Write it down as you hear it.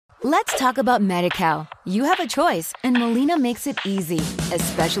Let's talk about Medi-Cal. You have a choice, and Molina makes it easy,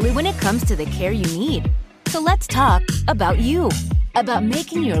 especially when it comes to the care you need. So let's talk about you, about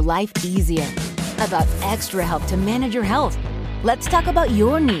making your life easier, about extra help to manage your health. Let's talk about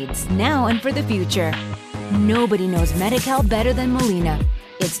your needs now and for the future. Nobody knows Medi-Cal better than Molina.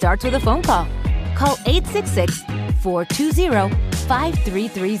 It starts with a phone call. Call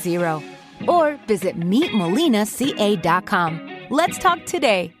 866-420-5330 or visit meetmolinaca.com. Let's talk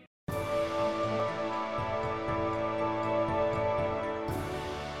today.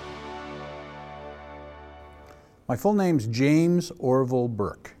 My full name's James Orville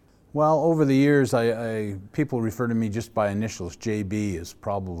Burke. Well, over the years, people refer to me just by initials. JB is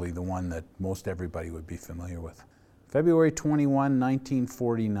probably the one that most everybody would be familiar with. February 21,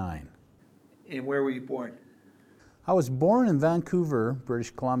 1949. And where were you born? I was born in Vancouver,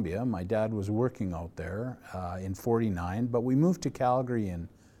 British Columbia. My dad was working out there in 49, but we moved to Calgary in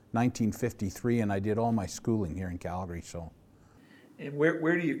 1953, and I did all my schooling here in Calgary. And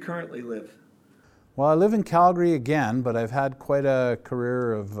where do you currently live? Well, I live in Calgary again, but I've had quite a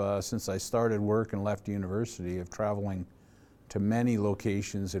career of, since I started work and left university, of traveling to many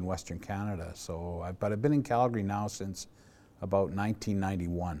locations in Western Canada. But I've been in Calgary now since about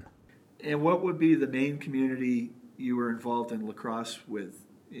 1991. And what would be the main community you were involved in lacrosse with,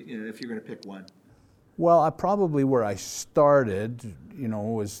 if you're going to pick one? Well, probably where I started,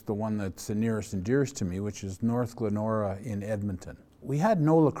 was the one that's the nearest and dearest to me, which is North Glenora in Edmonton. We had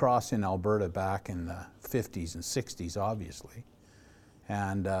no lacrosse in Alberta back in the 50s and 60s, obviously.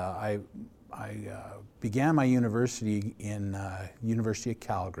 And I began my university in University of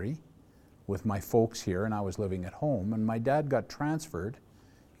Calgary with my folks here, and I was living at home. And my dad got transferred.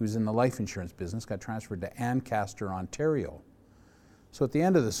 He was in the life insurance business, got transferred to Ancaster, Ontario. So at the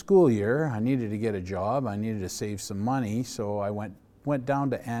end of the school year, I needed to get a job. I needed to save some money, so I went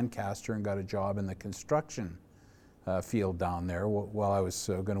down to Ancaster and got a job in the construction field down there while I was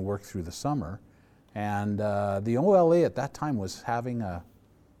going to work through the summer. And the OLA at that time was having a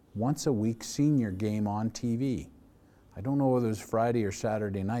once-a-week senior game on TV. I don't know whether it was Friday or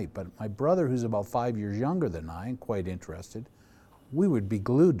Saturday night, but my brother, who's about 5 years younger than I and quite interested, we would be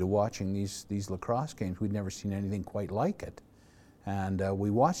glued to watching these lacrosse games. We'd never seen anything quite like it. And we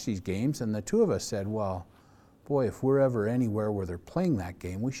watched these games, and the two of us said, well, boy, if we're ever anywhere where they're playing that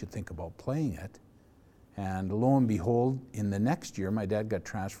game, we should think about playing it. And lo and behold, in the next year, my dad got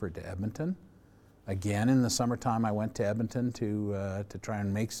transferred to Edmonton. Again, in the summertime, I went to Edmonton to try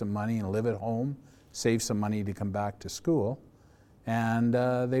and make some money and live at home, save some money to come back to school. And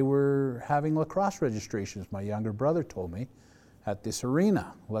they were having lacrosse registrations, my younger brother told me, at this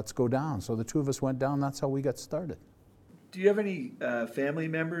arena. Let's go down. So the two of us went down. That's how we got started. Do you have any family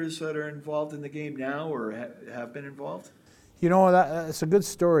members that are involved in the game now or have been involved? That's a good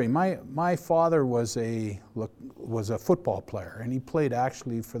story. My father was a football player, and he played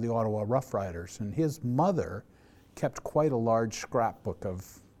actually for the Ottawa Rough Riders. And his mother kept quite a large scrapbook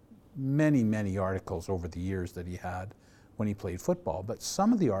of many, many articles over the years that he had when he played football. But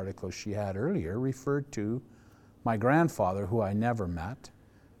some of the articles she had earlier referred to my grandfather, who I never met,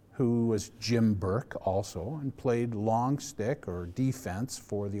 who was Jim Burke also, and played long stick or defense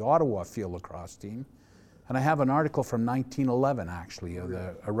for the Ottawa field lacrosse team. And I have an article from 1911, actually,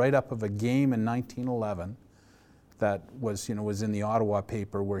 a write-up of a game in 1911 that was in the Ottawa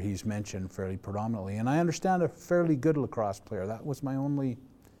paper where he's mentioned fairly predominantly. And I understand a fairly good lacrosse player. That was my only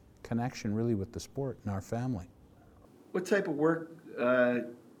connection, really, with the sport in our family. What type of work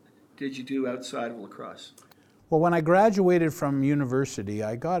did you do outside of lacrosse? Well, when I graduated from university,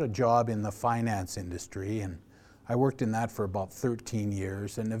 I got a job in the finance industry, and I worked in that for about 13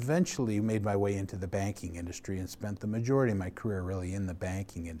 years and eventually made my way into the banking industry and spent the majority of my career really in the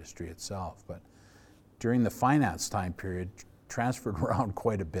banking industry itself. But during the finance time period, transferred around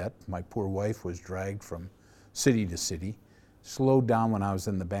quite a bit. My poor wife was dragged from city to city, slowed down when I was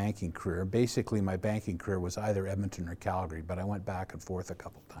in the banking career. Basically, my banking career was either Edmonton or Calgary, but I went back and forth a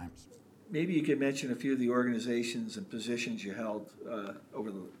couple times. Maybe you could mention a few of the organizations and positions you held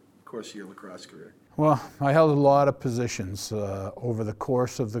over the course of your lacrosse career. Well, I held a lot of positions over the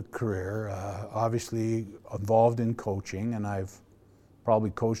course of the career, obviously involved in coaching, and I've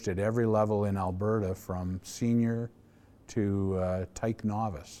probably coached at every level in Alberta from senior to tyke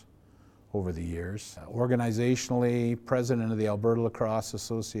novice over the years. Organizationally, president of the Alberta Lacrosse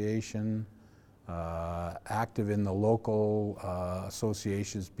Association, active in the local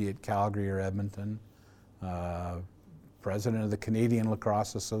associations, be it Calgary or Edmonton, president of the Canadian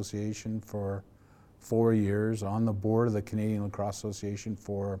Lacrosse Association for 4 years, on the board of the Canadian Lacrosse Association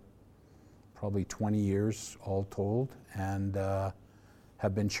for probably 20 years all told, and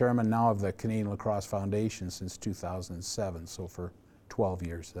have been chairman now of the Canadian Lacrosse Foundation since 2007, so for 12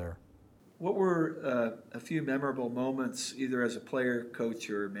 years there. What were a few memorable moments, either as a player, coach,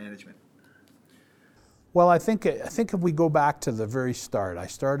 or management? Well, I think if we go back to the very start, I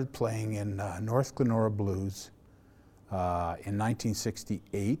started playing in North Glenora Blues in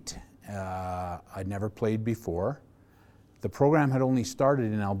 1968. I'd never played before. The program had only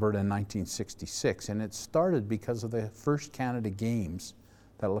started in Alberta in 1966, and it started because of the first Canada Games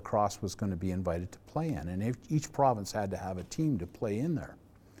that lacrosse was going to be invited to play in, and each province had to have a team to play in there.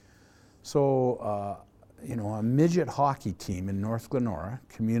 So, a midget hockey team in North Glenora,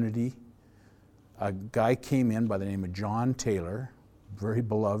 community, a guy came in by the name of John Taylor, very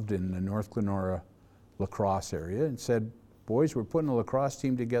beloved in the North Glenora lacrosse area, and said, boys, we're putting a lacrosse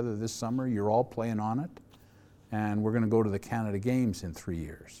team together this summer, you're all playing on it, and we're going to go to the Canada Games in 3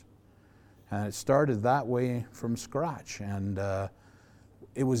 years. And it started that way from scratch, and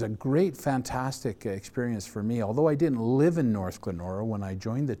it was a great, fantastic experience for me. Although I didn't live in North Glenora when I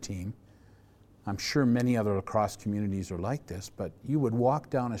joined the team, I'm sure many other lacrosse communities are like this, but you would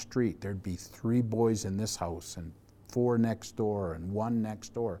walk down a street, there'd be 3 boys in this house and 4 next door and 1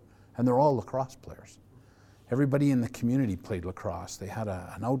 next door, and they're all lacrosse players. Everybody in the community played lacrosse. They had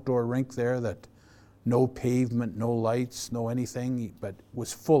an outdoor rink there that no pavement, no lights, no anything, but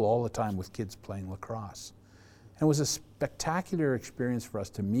was full all the time with kids playing lacrosse. And it was a spectacular experience for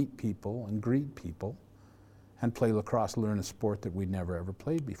us to meet people and greet people and play lacrosse, learn a sport that we'd never ever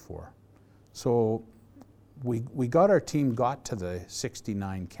played before. So we got to the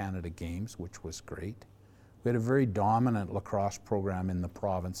 69 Canada Games, which was great. We had a very dominant lacrosse program in the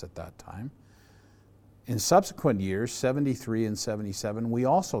province at that time. In subsequent years, 73 and 77, we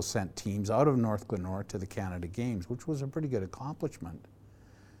also sent teams out of North Glenora to the Canada Games, which was a pretty good accomplishment.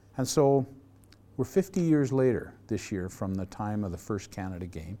 And so we're 50 years later this year from the time of the first Canada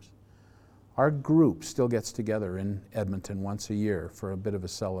Games. Our group still gets together in Edmonton once a year for a bit of a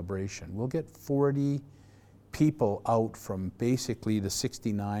celebration. We'll get 40 people out from basically the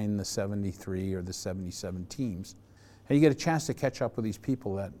 69, the 73, or the 77 teams. And you get a chance to catch up with these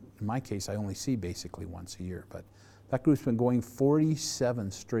people that, in my case, I only see basically once a year. But that group's been going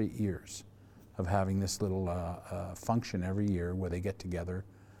 47 straight years of having this little function every year where they get together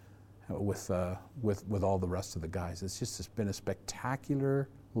with all the rest of the guys. It's been a spectacular,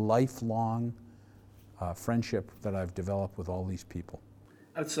 lifelong friendship that I've developed with all these people.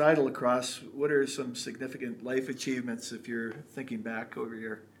 Outside of lacrosse, what are some significant life achievements if you're thinking back over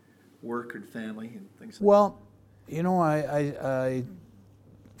your work and family and things like that? Well, I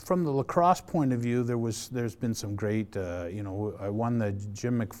from the lacrosse point of view, there's been some great, I won the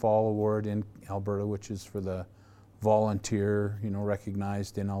Jim McFall Award in Alberta, which is for the volunteer,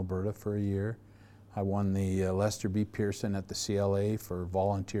 recognized in Alberta for a year. I won the Lester B. Pearson at the CLA for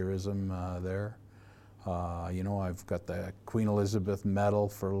volunteerism there. I've got the Queen Elizabeth Medal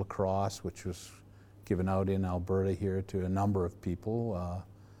for lacrosse, which was given out in Alberta here to a number of people,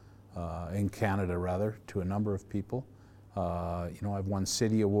 in Canada rather, to a number of people. I've won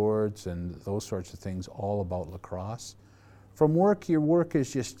city awards and those sorts of things all about lacrosse. From work, your work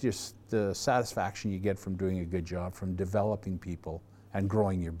is just the satisfaction you get from doing a good job, from developing people and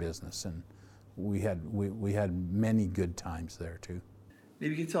growing your business. And we had many good times there too.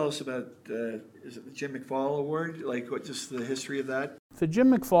 Maybe you can tell us about, is it the Jim McFall Award? Just the history of that? The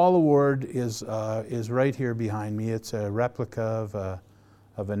Jim McFall Award is right here behind me. It's a replica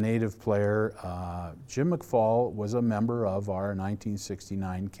of a native player. Jim McFall was a member of our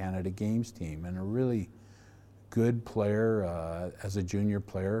 1969 Canada Games team and a really good player as a junior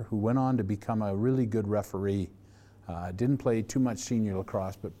player who went on to become a really good referee. Didn't play too much senior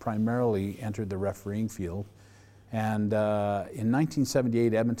lacrosse, but primarily entered the refereeing field. And in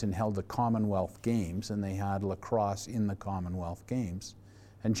 1978, Edmonton held the Commonwealth Games, and they had lacrosse in the Commonwealth Games.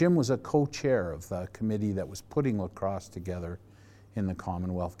 And Jim was a co-chair of the committee that was putting lacrosse together in the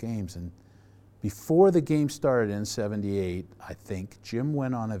Commonwealth Games. And before the game started in 78, I think, Jim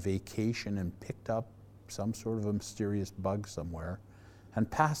went on a vacation and picked up some sort of a mysterious bug somewhere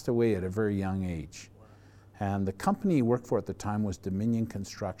and passed away at a very young age. And the company he worked for at the time was Dominion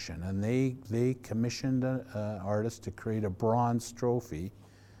Construction, and they commissioned an artist to create a bronze trophy,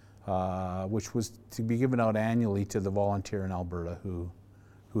 which was to be given out annually to the volunteer in Alberta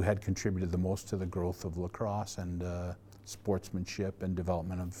who had contributed the most to the growth of lacrosse and sportsmanship and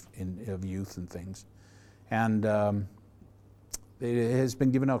development of youth and things. And it has been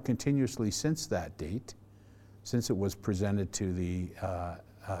given out continuously since that date, since it was presented to the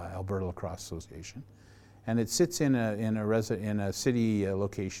Alberta Lacrosse Association. And it sits in a city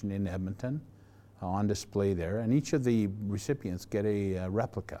location in Edmonton. on display there, and each of the recipients get a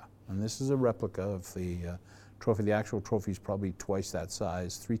replica. And this is a replica of the trophy. The actual trophy is probably twice that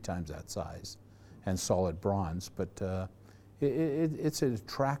size, 3 times that size, and solid bronze. But it's an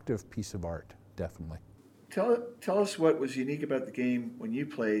attractive piece of art, definitely. Tell us what was unique about the game when you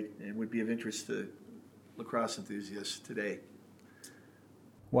played and would be of interest to lacrosse enthusiasts today.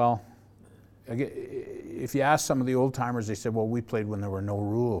 Well, if you ask some of the old timers, they said, well, we played when there were no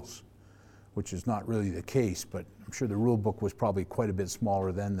rules, which is not really the case, but I'm sure the rule book was probably quite a bit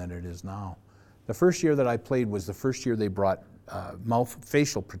smaller then than it is now. The first year that I played was the first year they brought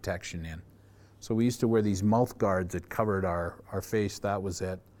facial protection in. So we used to wear these mouth guards that covered our face. That was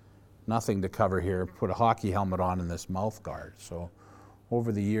it. Nothing to cover here. Put a hockey helmet on and this mouth guard. So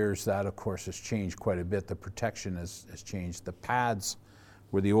over the years, that of course has changed quite a bit. The protection has changed. The pads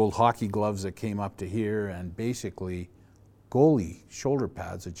were the old hockey gloves that came up to here, and basically goalie shoulder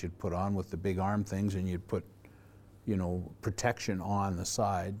pads that you'd put on with the big arm things, and you'd put, protection on the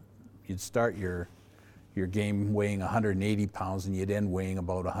side. You'd start your game weighing 180 pounds and you'd end weighing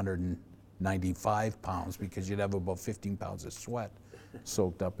about 195 pounds because you'd have about 15 pounds of sweat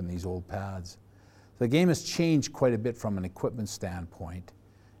soaked up in these old pads. The game has changed quite a bit from an equipment standpoint,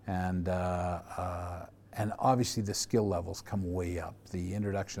 and obviously the skill levels come way up. The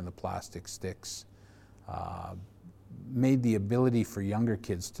introduction of the plastic sticks made the ability for younger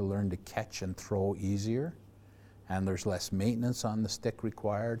kids to learn to catch and throw easier, and there's less maintenance on the stick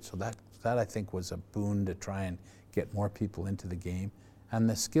required. So that I think was a boon to try and get more people into the game. And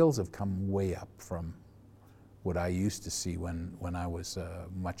the skills have come way up from what I used to see when I was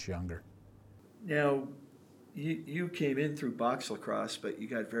much younger. Now, you came in through box lacrosse, but you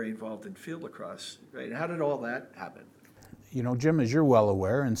got very involved in field lacrosse, right? How did all that happen? Jim, as you're well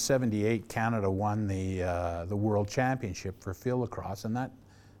aware, in '78, Canada won the World Championship for field lacrosse, and that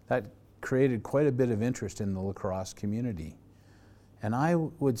created quite a bit of interest in the lacrosse community. And I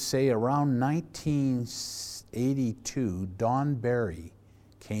would say around 1982, Don Barry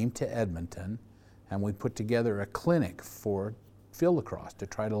came to Edmonton, and we put together a clinic for field lacrosse to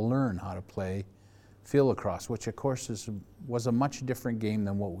try to learn how to play field lacrosse, which of course was a much different game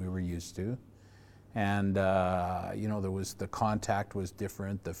than what we were used to. And there was, the contact was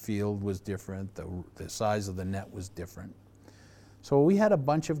different, the field was different, the size of the net was different. So we had a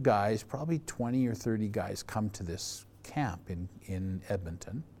bunch of guys, probably 20 or 30 guys, come to this camp in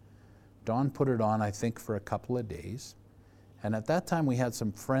Edmonton. Don put it on, I think, for a couple of days. And at that time we had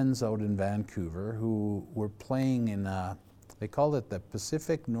some friends out in Vancouver who were playing in, they called it the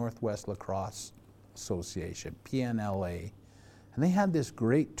Pacific Northwest Lacrosse Association, PNLA. And they had this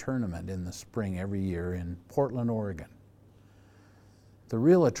great tournament in the spring every year in Portland, Oregon. The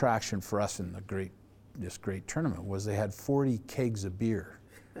real attraction for us in this great tournament was they had 40 kegs of beer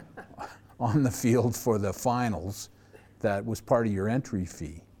on the field for the finals. That was part of your entry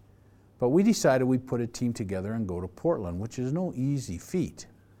fee. But we decided we'd put a team together and go to Portland, which is no easy feat.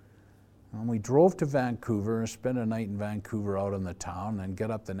 And we drove to Vancouver and spent a night in Vancouver out in the town, and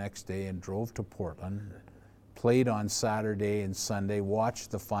get up the next day and drove to Portland, played on Saturday and Sunday, watched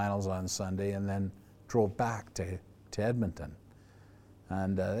the finals on Sunday, and then drove back to Edmonton.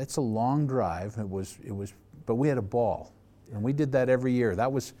 And it's a long drive. But we had a ball, and we did that every year.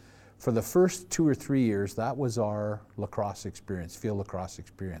 That was, for the first 2 or 3 years, that was our lacrosse experience, field lacrosse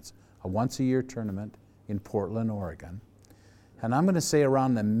experience. A once-a-year tournament in Portland, Oregon. And I'm going to say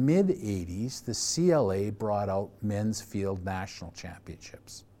around the mid-'80s, the CLA brought out men's field national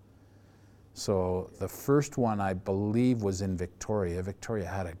championships. So the first one, I believe, was in Victoria. Victoria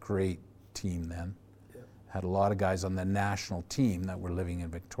had a great team then. Yep. Had a lot of guys on the national team that were living in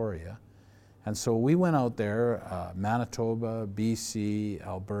Victoria. And so we went out there, Manitoba, BC,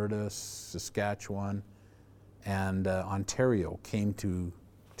 Alberta, Saskatchewan, and Ontario came to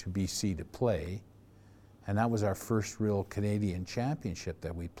BC to play. And that was our first real Canadian championship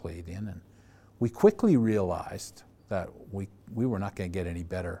that we played in. And we quickly realized that we were not going to get any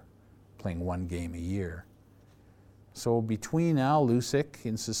better playing one game a year. So between Al Lusick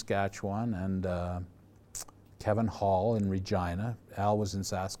in Saskatchewan and Kevin Hall in Regina, Al was in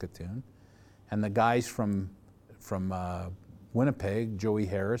Saskatoon, and the guys from Winnipeg, Joey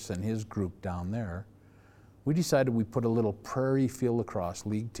Harris and his group down there, we decided we'd put a little prairie field lacrosse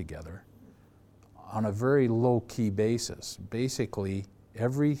league together on a very low-key basis. Basically,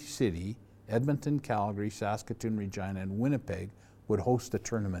 every city, Edmonton, Calgary, Saskatoon, Regina, and Winnipeg, would host a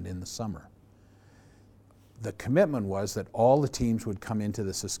tournament in the summer. The commitment was that all the teams would come into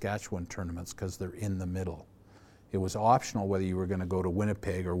the Saskatchewan tournaments because they're in the middle. It was optional whether you were going to go to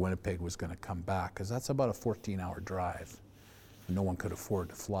Winnipeg or Winnipeg was going to come back, because that's about a 14-hour drive. And no one could afford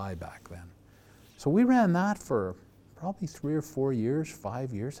to fly back then. So we ran that for probably 3 or 4 years,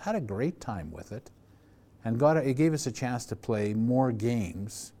 5 years, had a great time with it, and it gave us a chance to play more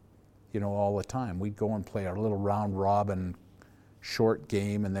games, all the time. We'd go and play our little round robin short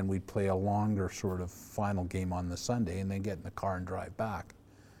game, and then we'd play a longer sort of final game on the Sunday, and then get in the car and drive back.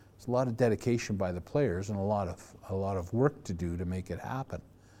 It's a lot of dedication by the players and a lot of work to do to make it happen.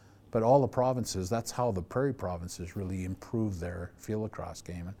 But all the provinces, that's how the Prairie provinces really improved their field lacrosse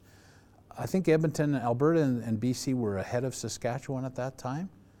game. And I think Edmonton, Alberta, and BC were ahead of Saskatchewan at that time.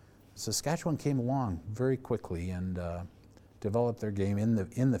 Saskatchewan came along very quickly and developed their game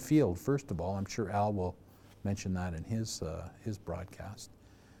in the field. First of all, I'm sure Al will mention that in his broadcast.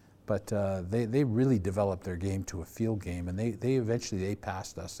 But they really developed their game to a field game, and they eventually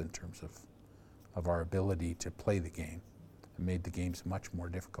passed us in terms of our ability to play the game, and made the games much more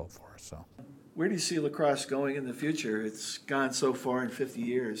difficult for us. So, where do you see lacrosse going in the future? It's gone so far in 50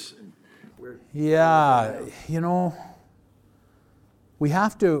 years. And we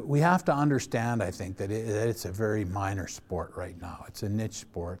have to understand, I think, that it's a very minor sport right now. It's a niche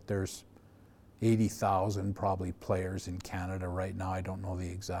sport. There's 80,000 probably players in Canada right now. I don't know the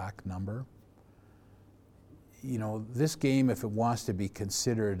exact number. This game, if it wants to be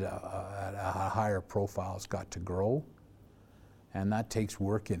considered at a higher profile, has got to grow. And that takes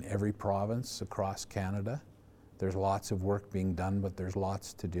work in every province across Canada. There's lots of work being done, but there's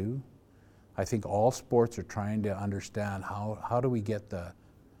lots to do. I think all sports are trying to understand how do we get the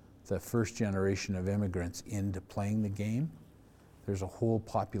first generation of immigrants into playing the game. There's a whole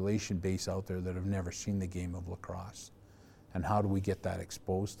population base out there that have never seen the game of lacrosse. And how do we get that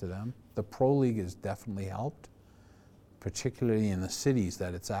exposed to them? The Pro League has definitely helped, particularly in the cities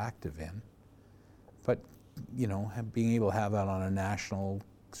that it's active in. But, being able to have that on a national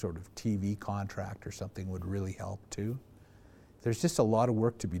sort of TV contract or something would really help too. There's just a lot of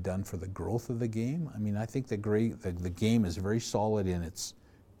work to be done for the growth of the game. I mean, I think the game is very solid in its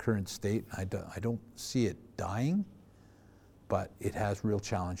current state. I don't see it dying, but it has real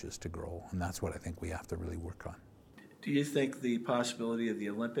challenges to grow, and that's what I think we have to really work on. Do you think the possibility of the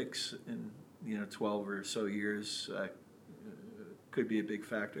Olympics in 12 or so years could be a big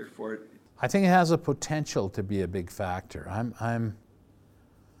factor for it? I think it has a potential to be a big factor. I'm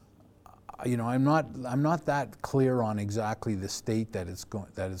not that clear on exactly the state that it's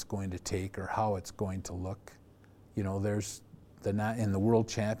going to take or how it's going to look. There's in the World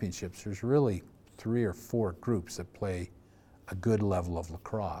Championships, there's really 3 or 4 groups that play a good level of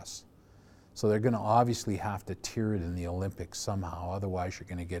lacrosse. So they're going to obviously have to tier it in the Olympics somehow. Otherwise, you're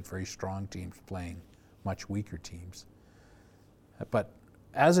going to get very strong teams playing much weaker teams. But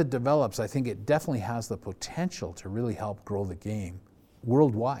as it develops, I think it definitely has the potential to really help grow the game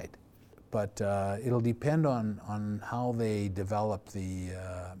worldwide. But it'll depend on how they develop the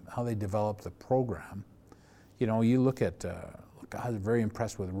program. You look at. I was very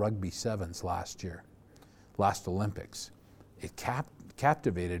impressed with rugby sevens last Olympics. It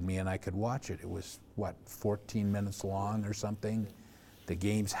captivated me, and I could watch it. It was 14 minutes long or something. The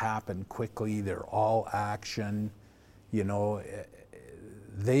games happen quickly. They're all action.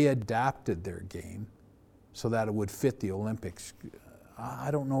 They adapted their game so that it would fit the Olympics. I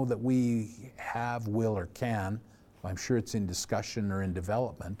don't know that we have, will, or can. I'm sure it's in discussion or in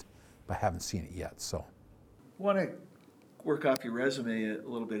development, but I haven't seen it yet. So, I want to work off your resume a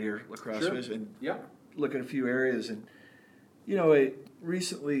little bit here, lacrosse, sure. And yeah. Look at a few areas. And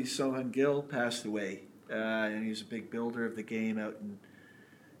recently Sohan Gill passed away, and he was a big builder of the game out in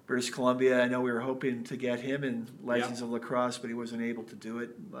British Columbia. I know we were hoping to get him in Legends of Lacrosse, but he wasn't able to do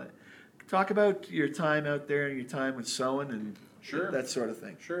it. But talk about your time out there and your time with Sohan and that sort of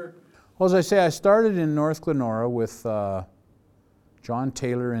thing. Sure. Well, as I say, I started in North Glenora with John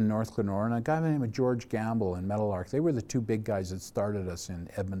Taylor in North Glenora and a guy by the name of George Gamble in Meadowlark. They were the 2 big guys that started us in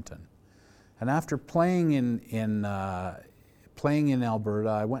Edmonton. And after playing in Alberta,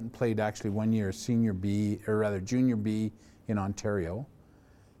 I went and played actually 1 year junior B in Ontario.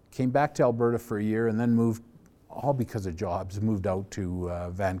 Came back to Alberta for a year and then moved, all because of jobs, moved out to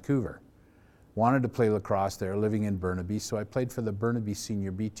Vancouver. Wanted to play lacrosse there, living in Burnaby, so I played for the Burnaby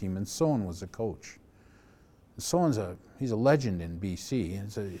Senior B team, and Sohan was the coach. Sohan's he's a legend in BC, and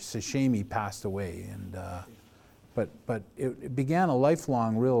it's a shame he passed away. And but it began a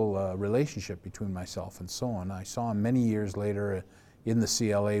lifelong real relationship between myself and Sohan. I saw him many years later in the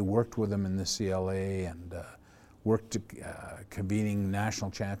CLA, worked with him in the CLA, and worked convening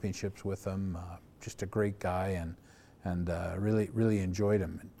national championships with him. Just a great guy, and really enjoyed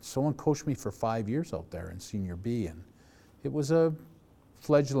him. And Sohan coached me for 5 years out there in Senior B, and it was a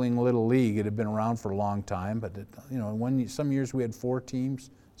fledgling little league. It had been around for a long time, but some years we had 4 teams,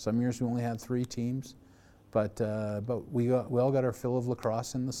 Some years we only had 3 teams, but we all got our fill of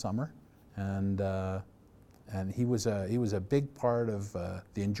lacrosse in the summer, and he was a big part of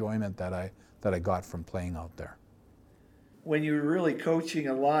the enjoyment that I got from playing out there. When you were really coaching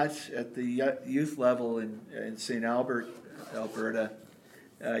a lot at the youth level in St. Albert, Alberta,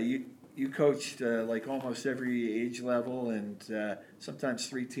 you coached like almost every age level and sometimes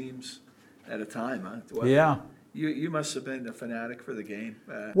 3 teams at a time, huh? Yeah. You must have been a fanatic for the game.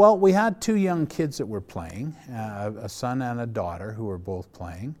 Well, we had 2 young kids that were playing, a son and a daughter who were both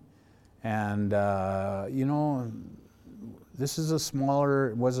playing. And, this is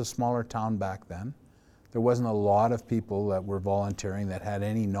was a smaller town back then. There wasn't a lot of people that were volunteering that had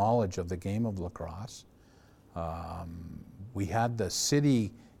any knowledge of the game of lacrosse. We had the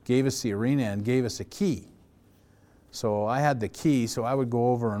city gave us the arena and gave us a key. So I had the key, so I would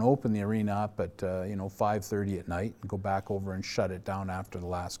go over and open the arena up at 5:30 at night and go back over and shut it down after the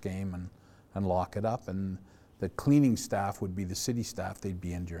last game and lock it up. And the cleaning staff would be the city staff. They'd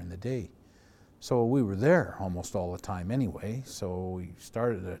be in during the day. So we were there almost all the time anyway. So we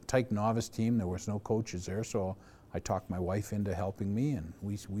started a Tyke novice team. There was no coaches there, so I talked my wife into helping me, and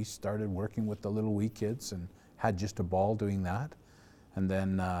we started working with the little wee kids and had just a ball doing that. And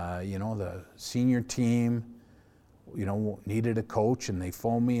then the senior team needed a coach, and they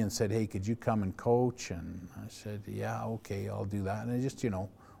phoned me and said, "Hey, could you come and coach?" And I said, "Yeah, okay, I'll do that." And it just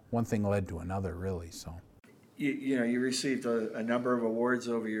one thing led to another, really. So. You received a number of awards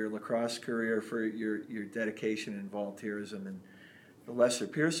over your lacrosse career for your dedication and volunteerism, and the Lester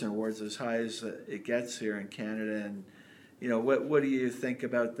Pearson Award's as high as it gets here in Canada. And what do you think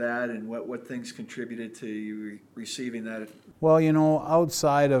about that, and what things contributed to you receiving that? Well,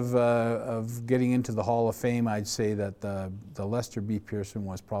 outside of getting into the Hall of Fame, I'd say that the Lester B. Pearson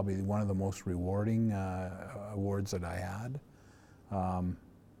was probably one of the most rewarding awards that I had.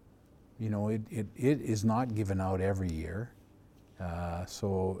 It is not given out every year,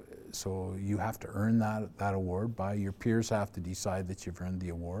 so you have to earn that award. Your peers have to decide that you've earned the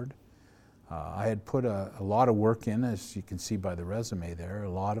award. I had put a lot of work in, as you can see by the resume there, a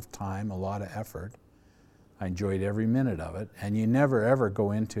lot of time, a lot of effort. I enjoyed every minute of it, and you never ever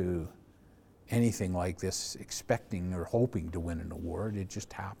go into anything like this expecting or hoping to win an award. It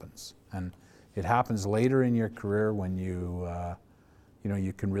just happens, and it happens later in your career when you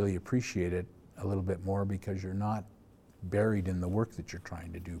can really appreciate it a little bit more because you're not buried in the work that you're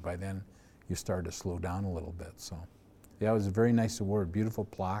trying to do. By then, you start to slow down a little bit. So, yeah, it was a very nice award, beautiful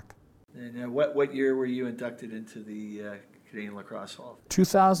plaque. And what year were you inducted into the Canadian Lacrosse Hall?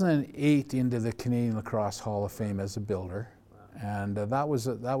 2008 into the Canadian Lacrosse Hall of Fame as a builder. And that was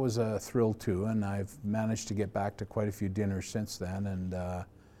a thrill too, and I've managed to get back to quite a few dinners since then. And I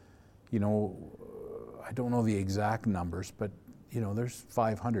don't know the exact numbers, but there's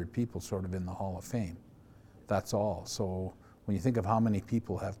 500 people sort of in the Hall of Fame. That's all. So when you think of how many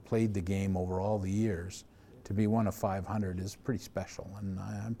people have played the game over all the years, to be one of 500 is pretty special, and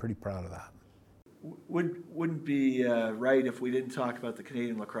I'm pretty proud of that. Wouldn't be right if we didn't talk about the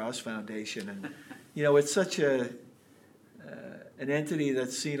Canadian Lacrosse Foundation. And it's such an entity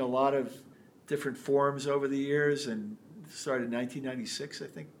that's seen a lot of different forms over the years, and started in 1996, I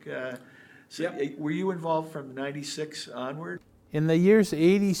think. Yep. Were you involved from 96 onward? In the years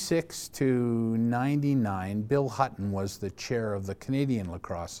 86 to 99, Bill Hutton was the chair of the Canadian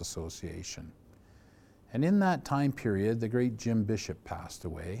Lacrosse Association. And in that time period, the great Jim Bishop passed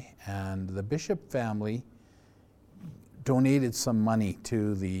away, and the Bishop family donated some money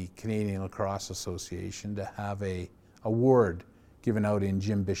to the Canadian Lacrosse Association to have an award given out in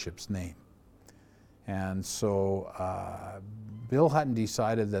Jim Bishop's name. And so Bill Hutton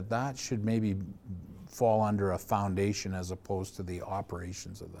decided that should maybe fall under a foundation as opposed to the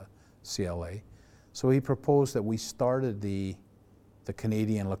operations of the CLA. So he proposed that we started the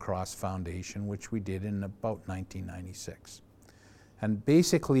Canadian Lacrosse Foundation, which we did in about 1996. And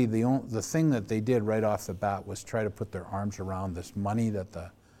basically the thing that they did right off the bat was try to put their arms around this money that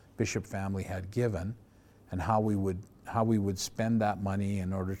the Bishop family had given and how we would spend that money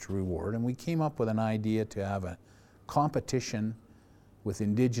in order to reward. And we came up with an idea to have a competition with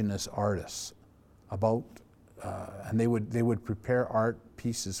Indigenous artists about, and they would prepare art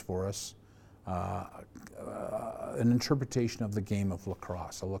pieces for us, an interpretation of the game of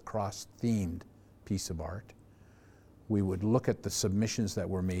lacrosse, a lacrosse-themed piece of art. We would look at the submissions that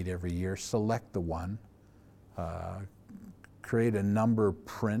were made every year, select the one, create a number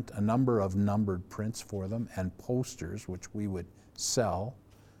of numbered prints for them, and posters, which we would sell,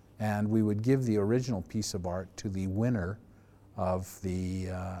 and we would give the original piece of art to the winner of the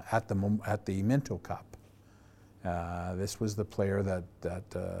at the Minto Cup. This was the player that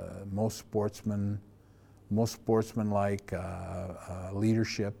most sportsman-like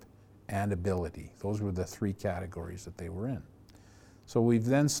leadership and ability. Those were the three categories that they were in. So we've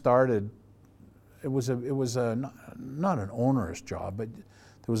then started. It was not an onerous job, but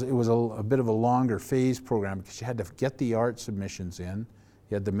it was a bit of a longer phase program because you had to get the art submissions in,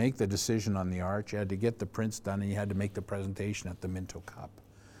 you had to make the decision on the art, you had to get the prints done, and you had to make the presentation at the Minto Cup.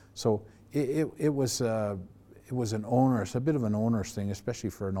 So it was a bit of an onerous thing, especially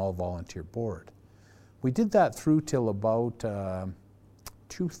for an all-volunteer board. We did that through till about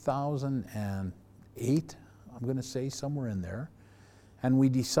 2008, I'm going to say, somewhere in there. And we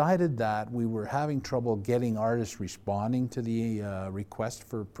decided that we were having trouble getting artists responding to the request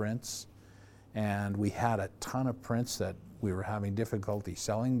for prints. And we had a ton of prints that we were having difficulty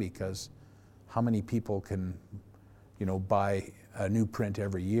selling because how many people can, buy a new print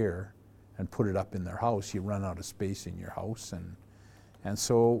every year and put it up in their house? You run out of space in your house. And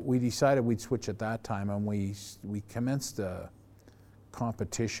so we decided we'd switch at that time, and we commenced a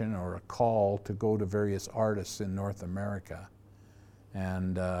competition or a call to go to various artists in North America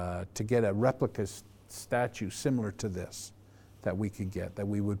and to get a replica statue similar to this that we could get, that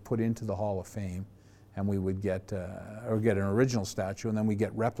we would put into the Hall of Fame, and we would get an original statue, and then we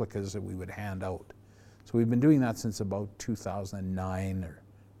get replicas that we would hand out. So we've been doing that since about 2009 or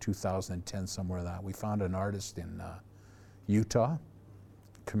 2010, somewhere like that. We found an artist in Utah,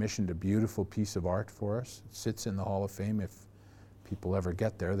 commissioned a beautiful piece of art for us. It sits in the Hall of Fame. If people ever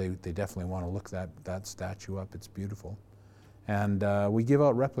get there, they definitely want to look that statue up. It's beautiful. And we give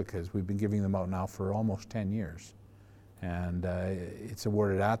out replicas. We've been giving them out now for almost 10 years. And it's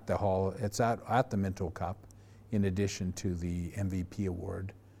awarded at the Hall, it's at the Minto Cup, in addition to the MVP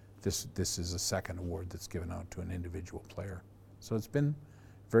award. This is a second award that's given out to an individual player. So it's been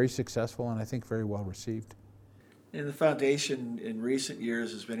very successful and I think very well received. And the foundation in recent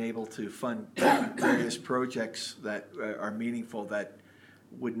years has been able to fund various projects that are meaningful that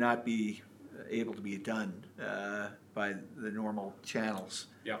would not be able to be done by the normal channels.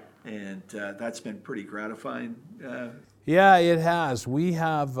 Yeah. And that's been pretty gratifying. Yeah, it has. We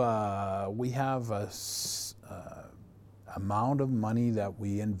have a amount of money that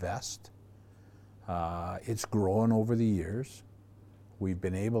we invest. It's grown over the years. We've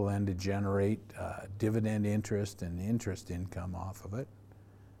been able then to generate dividend interest and interest income off of it.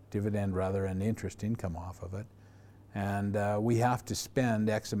 And interest income off of it. And we have to spend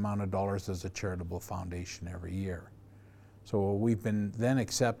X amount of dollars as a charitable foundation every year. So we've been then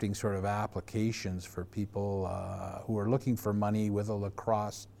accepting sort of applications for people who are looking for money with a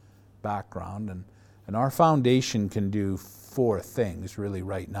lacrosse background. And our foundation can do four things really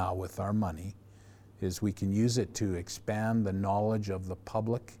right now with our money. Is we can use it to expand the knowledge of the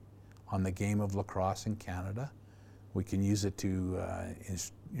public on the game of lacrosse in Canada. We can use it to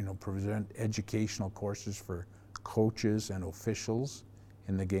present educational courses for coaches and officials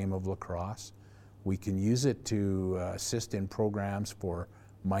in the game of lacrosse. We can use it to assist in programs for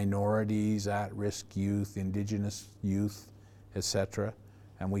minorities, at-risk youth, Indigenous youth, etc.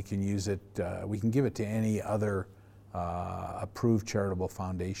 And we can use it, we can give it to any other approved charitable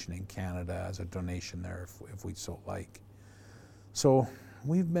foundation in Canada as a donation there if we'd so like. So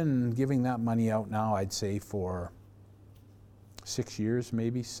we've been giving that money out now, I'd say, for 6 years,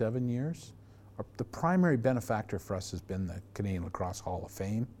 maybe 7 years. The primary benefactor for us has been the Canadian Lacrosse Hall of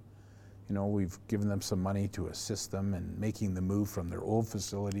Fame. We've given them some money to assist them in making the move from their old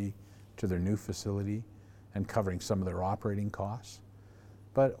facility to their new facility and covering some of their operating costs.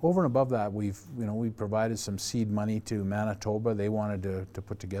 But over and above that, we provided some seed money to Manitoba. They wanted to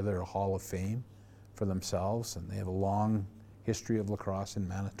put together a Hall of Fame for themselves, and they have a long history of lacrosse in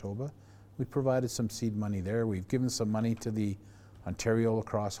Manitoba. We provided some seed money there. We've given some money to the Ontario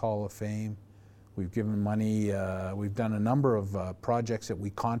Lacrosse Hall of Fame. We've given money, we've done a number of projects that we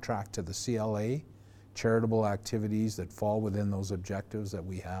contract to the CLA, charitable activities that fall within those objectives that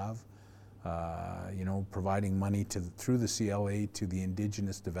we have. Providing money through the CLA to the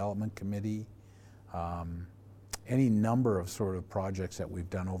Indigenous Development Committee. Any number of sort of projects that we've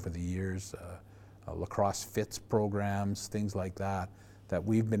done over the years, lacrosse fits programs, things like that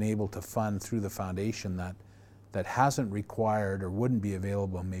we've been able to fund through the foundation that hasn't required or wouldn't be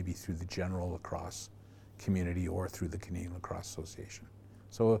available maybe through the general lacrosse community or through the Canadian Lacrosse Association.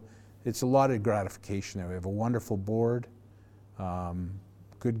 So it's a lot of gratification there. We have a wonderful board,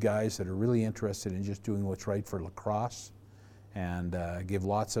 good guys that are really interested in just doing what's right for lacrosse and give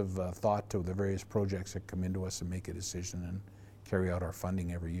lots of thought to the various projects that come into us and make a decision and carry out our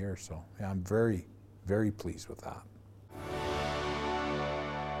funding every year. So yeah, I'm very, very pleased with that.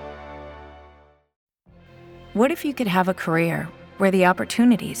 What if you could have a career where the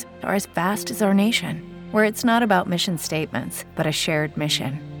opportunities are as vast as our nation, where it's not about mission statements, but a shared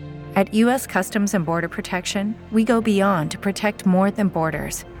mission? At U.S. Customs and Border Protection, we go beyond to protect more than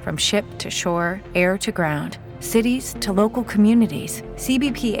borders. From ship to shore, air to ground, cities to local communities,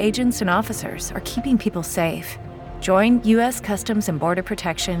 CBP agents and officers are keeping people safe. Join U.S. Customs and Border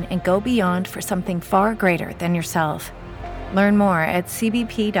Protection and go beyond for something far greater than yourself. Learn more at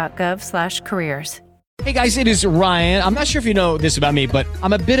cbp.gov/careers. Hey guys, it is Ryan. I'm not sure if you know this about me, but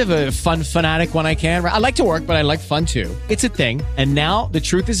I'm a bit of a fun fanatic when I can. I like to work, but I like fun too. It's a thing. And now the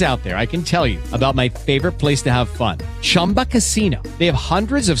truth is out there. I can tell you about my favorite place to have fun. Chumba Casino. They have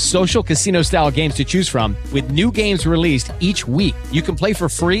hundreds of social casino style games to choose from with new games released each week. You can play for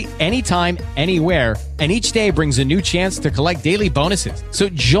free anytime, anywhere. And each day brings a new chance to collect daily bonuses. So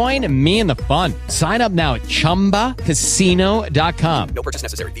join me in the fun. Sign up now at ChumbaCasino.com. No purchase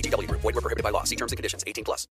necessary. VGW Group. Void where prohibited by law. See terms and conditions. 18+.